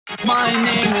My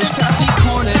name is Crafty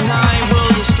Corn and I will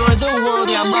destroy the world.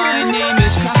 Yeah, my name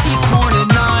is Crafty Corn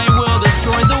and I will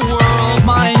destroy the world.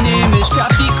 My name is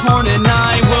Crafty Corn and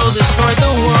I will destroy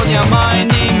the world. Yeah, my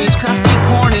name is Crafty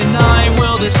Corn and I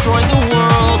will destroy the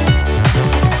world.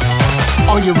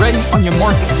 Are you ready? On your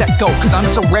mark, get set, go. Cause I'm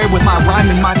so rare with my rhyme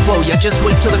and my flow. Yeah, just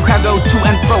wait till the crowd goes to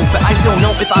and fro. But I don't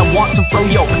know if I want some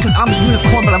fro-yo, because I'm a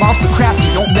unicorn, but I'm also crafty.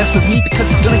 Don't mess with me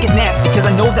because it's gonna get nasty, cause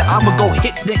I know that I'ma go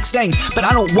hit the insane. But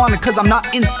I don't want it cause I'm not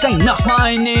insane, no.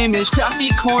 My name is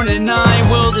Crafty Corn and I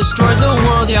will destroy the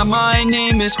world. Yeah, my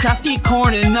name is Crafty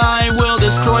Corn and I will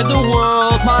destroy the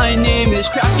world. My name is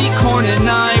Crafty Corn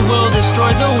and I will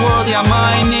destroy the world. Yeah,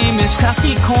 my name is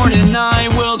Crafty Corn and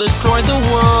I will destroy the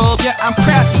world. Yeah, I'm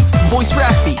crafty, voice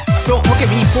raspy. Don't look at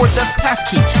me for the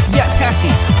passkey. Yeah, tasty,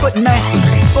 but nasty.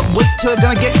 But wait till it's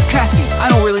gonna get crafty. I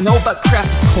don't really know about crafty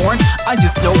corn, I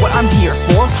just know what I'm here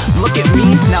for. Look at me,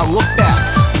 now look back.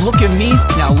 Look at me,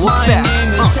 now look back. My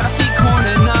name is Crafty Corn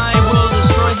and I will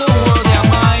destroy the world. Yeah,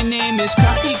 my name is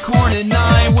Crafty Corn and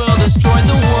I will destroy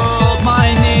the world.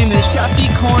 My name is Crafty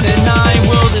Corn and I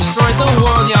will destroy the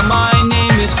world. Yeah, my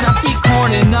name is Crafty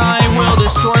Corn and I will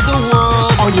destroy the world.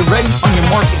 Are you ready? On your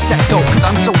mark, get set, go. Cause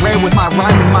I'm so rare with my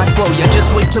rhyme and my flow. Yeah, just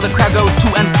wait till the crowd goes to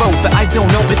and fro. But I don't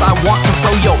know if I want some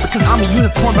fro-yo, because I'm a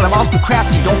unicorn, but I'm also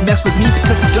crafty. Don't mess with me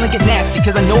because it's gonna get nasty,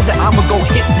 cause I know that I'ma go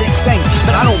hit the insane.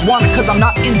 But I don't want it cause I'm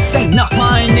not insane, no.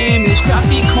 My name is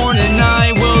Crafty Corn and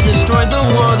I will destroy the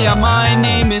world. Yeah, my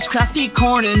name is Crafty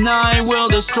Corn and I will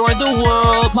destroy the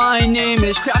world. My name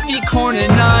is Crafty Corn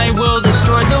and I will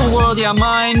destroy the world. Yeah,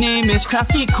 my name is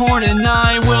Crafty Corn and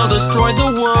I will destroy the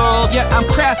world. Yeah, I'm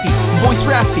crafty, voice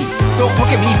raspy. Don't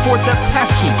look at me for the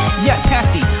passkey. Yeah,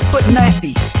 tasty, but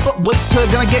nasty. But wait till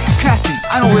it's gonna get crafty.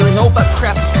 I don't really know about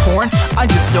crafty corn, I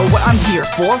just know what I'm here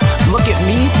for. Look at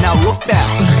me, now look back.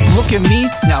 Look at me,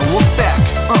 now look back.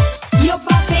 Yo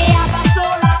paseaba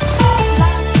sola por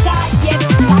las calles,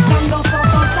 sacando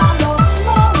fotos a los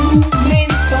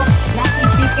monumentos. La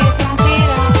típica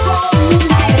extranjera con un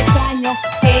aire extraño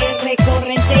que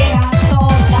recorre entera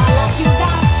toda la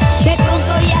ciudad. De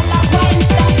pronto y a la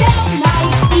vuelta de una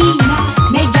esquina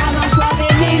me llama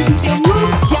suavemente un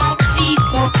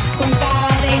muchachito con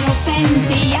cara de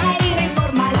inocente y aire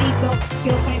formalito. Se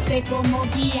ofrece como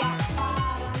guía.